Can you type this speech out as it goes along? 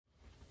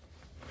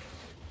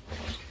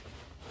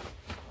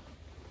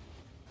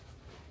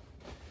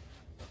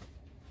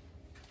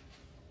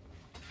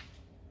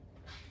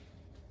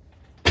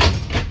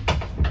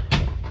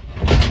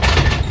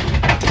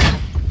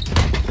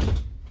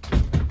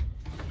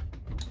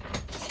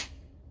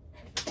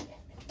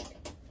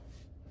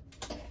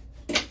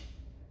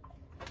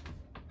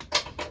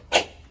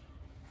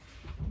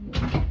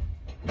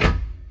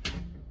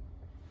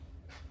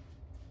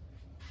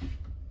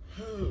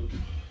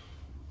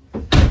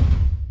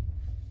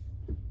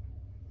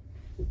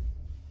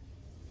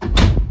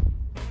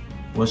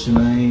What's your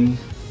name?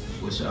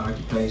 What's your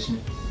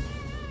occupation?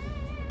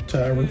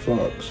 Tyren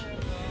Fox.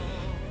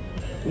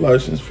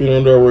 Licensed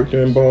funeral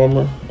director,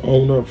 embalmer,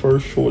 owner of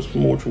First Choice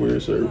Mortuary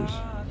Service.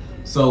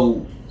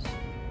 So,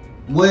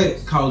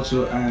 what caught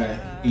your eye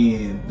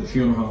in the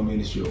funeral home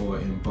industry or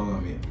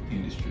embalming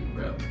industry,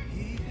 rather?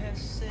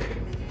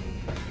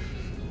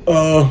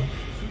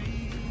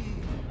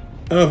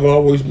 I've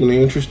always been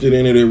interested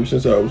in it ever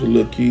since I was a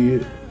little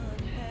kid.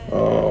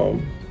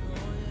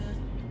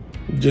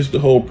 Just the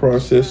whole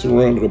process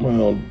surrounded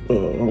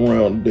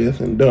around death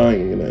and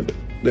dying, and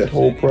that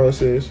whole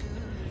process.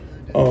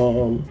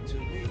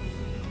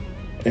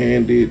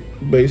 And it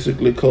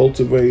basically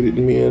cultivated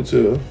me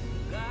into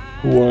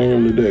who I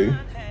am today.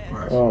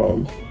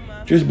 Right.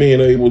 Just being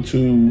able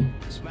to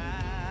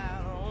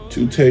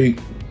take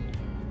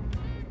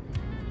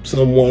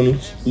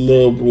someone's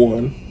loved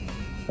one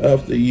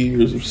after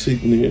years of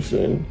sickness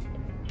and,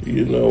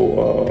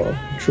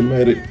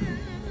 traumatic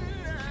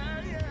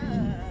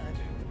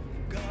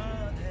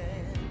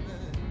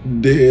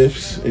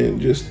deaths,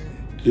 and just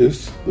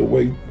the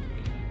way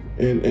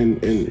and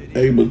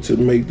able to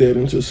make that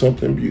into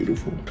something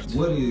beautiful.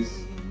 What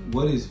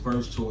is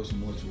First Choice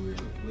Mortuary?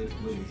 What is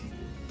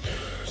it?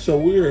 So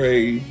we're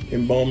a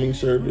embalming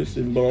service,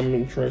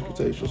 embalming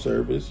transportation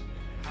service.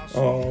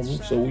 So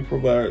we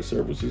provide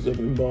services of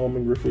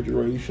embalming,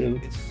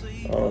 refrigeration,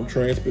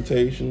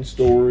 transportation,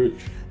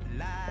 storage,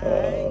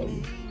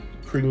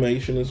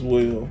 cremation as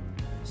well,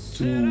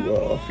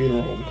 to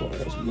funeral home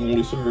clients. We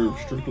only serve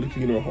strictly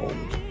funeral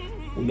homes.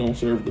 We don't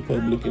serve the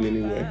public in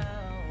any way.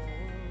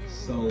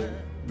 So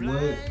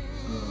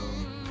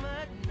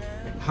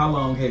how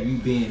long have you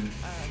been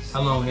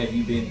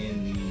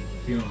in the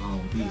funeral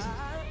home business?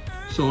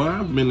 So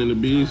I've been in the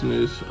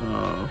business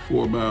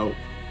for about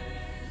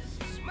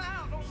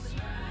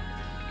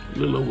a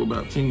little over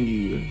about 10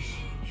 years.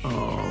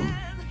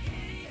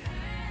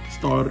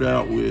 Started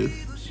out with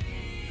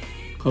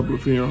a couple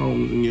of funeral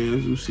homes in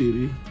Yazoo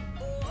City,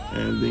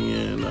 and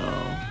then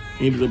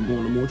ended up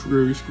going to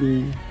mortuary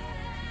school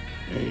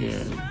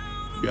and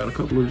got a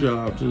couple of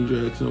jobs in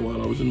Jackson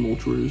while I was in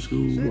mortuary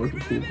school, working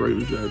for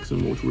Greater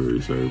Jackson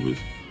Mortuary Service,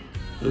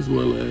 as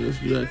well as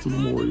Jackson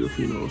Memorial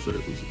Funeral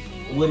Services.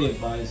 What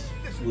advice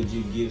would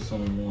you give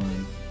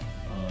someone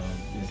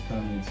that's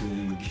coming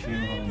into the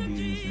funeral home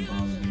business,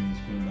 embalming business,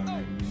 funeral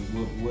director business?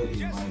 What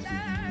advice would you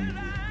give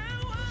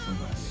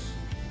somebody?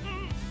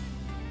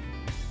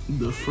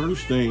 The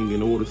first thing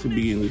in order to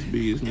be in this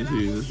business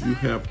is you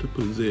have to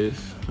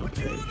possess a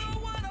passion.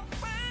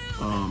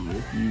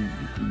 If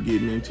you're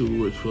getting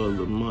into it for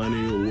the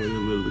money or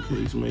whatever the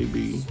case may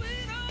be,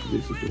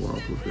 this is the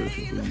wrong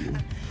profession for you.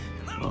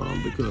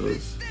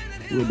 Because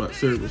we're about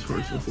service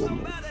first and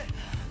foremost.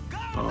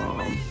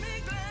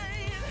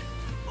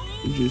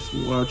 Just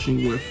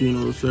watching where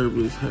funeral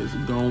service has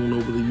gone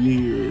over the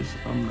years,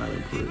 I'm not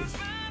impressed.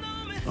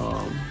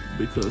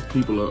 Because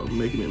people are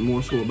making it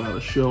more so about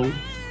a show,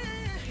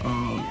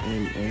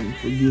 and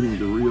forgetting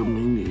the real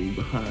meaning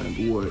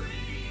behind what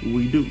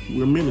we do.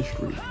 We're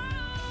ministry.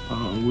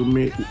 We're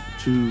meant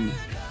to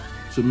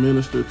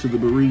minister to the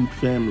bereaved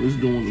families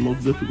during the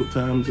most difficult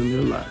times in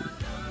their life.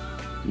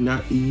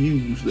 Not to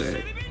use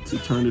that to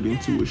turn it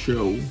into a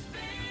show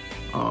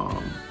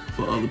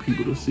for other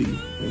people to see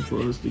and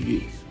for us to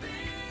get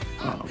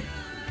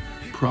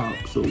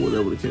props or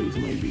whatever the case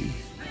may be.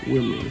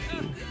 We're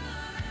ministry.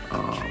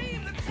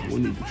 And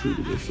we need to treat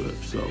it as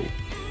such. So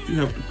you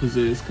have to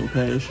possess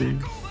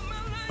compassion.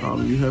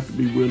 You have to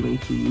be willing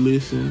to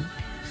listen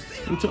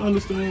and to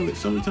understand that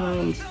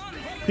sometimes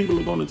people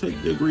are going to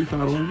take their grief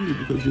out on you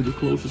because you're the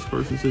closest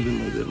person to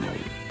them at that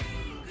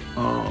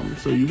moment.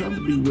 So you have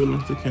to be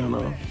willing to kind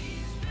of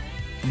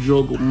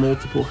juggle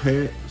multiple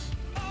hats,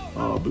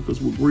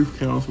 because we're grief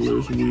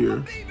counselors,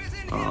 we're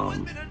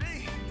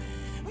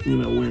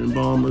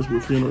embalmers,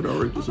 we're funeral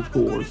directors, of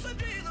course.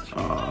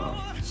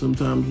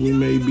 Sometimes we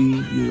may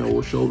be,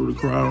 a shoulder to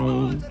cry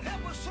on,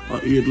 a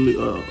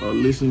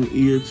listening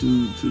ear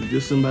to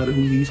just somebody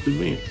who needs to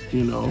vent,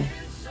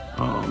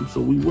 So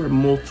we wear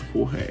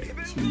multiple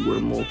hats.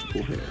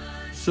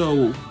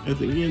 So at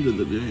the end of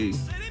the day,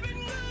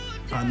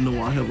 I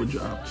know I have a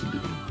job to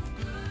do.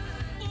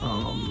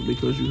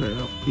 Because you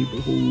have people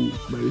who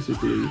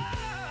basically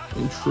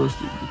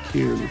entrusted the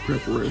care and the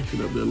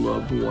preparation of their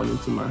loved one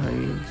into my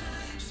hands.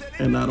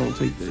 And I don't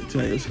take that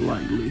task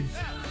lightly.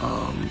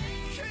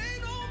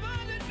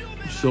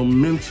 So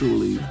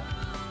mentally,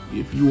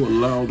 if you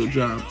allow the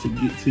job to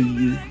get to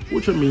you,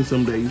 which I mean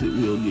some days it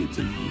will get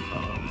to you,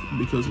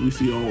 because we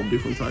see all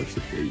different types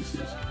of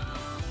cases.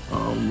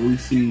 We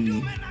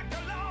see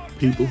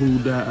people who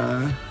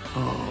die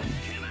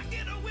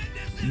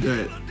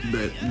that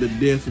the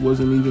death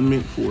wasn't even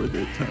meant for at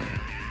that time.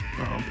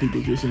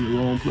 People just in the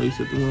wrong place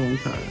at the wrong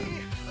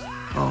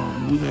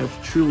time. We have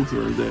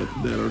children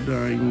that are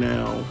dying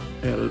now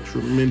at a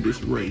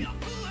tremendous rate.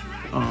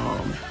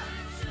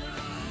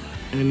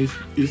 And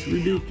it's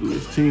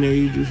ridiculous.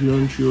 Teenagers,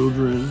 young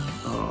children,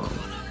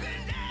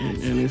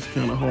 and it's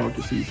kind of hard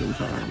to see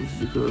sometimes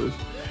because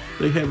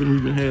they haven't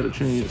even had a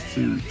chance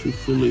to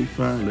fully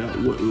find out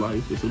what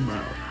life is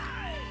about.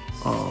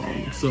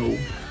 So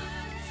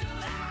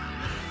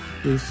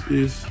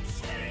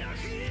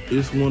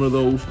it's one of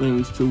those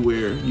things to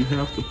where you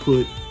have to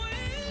put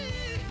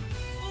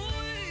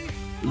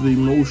the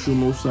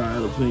emotional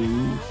side of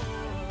things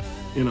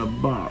in a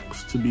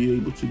box to be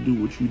able to do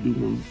what you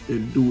do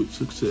and do it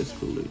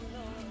successfully.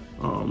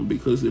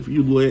 Because if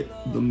you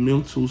let the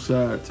mental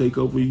side take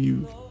over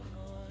you,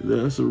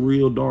 that's a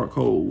real dark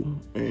hole,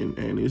 and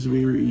it's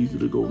very easy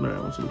to go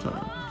down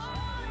sometimes.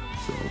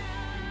 So,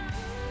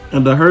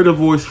 and I heard a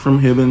voice from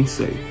heaven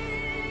say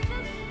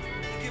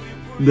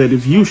that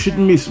if you should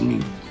miss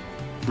me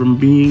from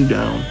being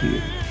down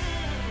here,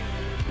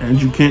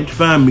 and you can't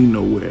find me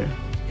nowhere,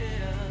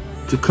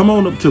 to come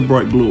on up to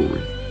Bright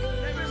Glory,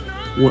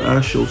 where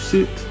I shall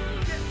sit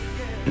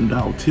and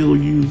I'll tell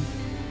you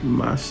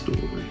my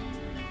story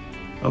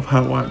of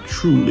how I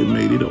truly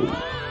made it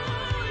over.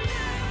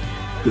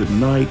 Good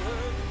night.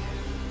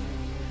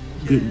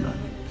 Good night.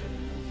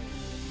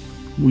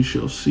 We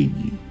shall see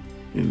you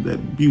in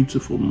that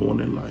beautiful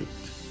morning light.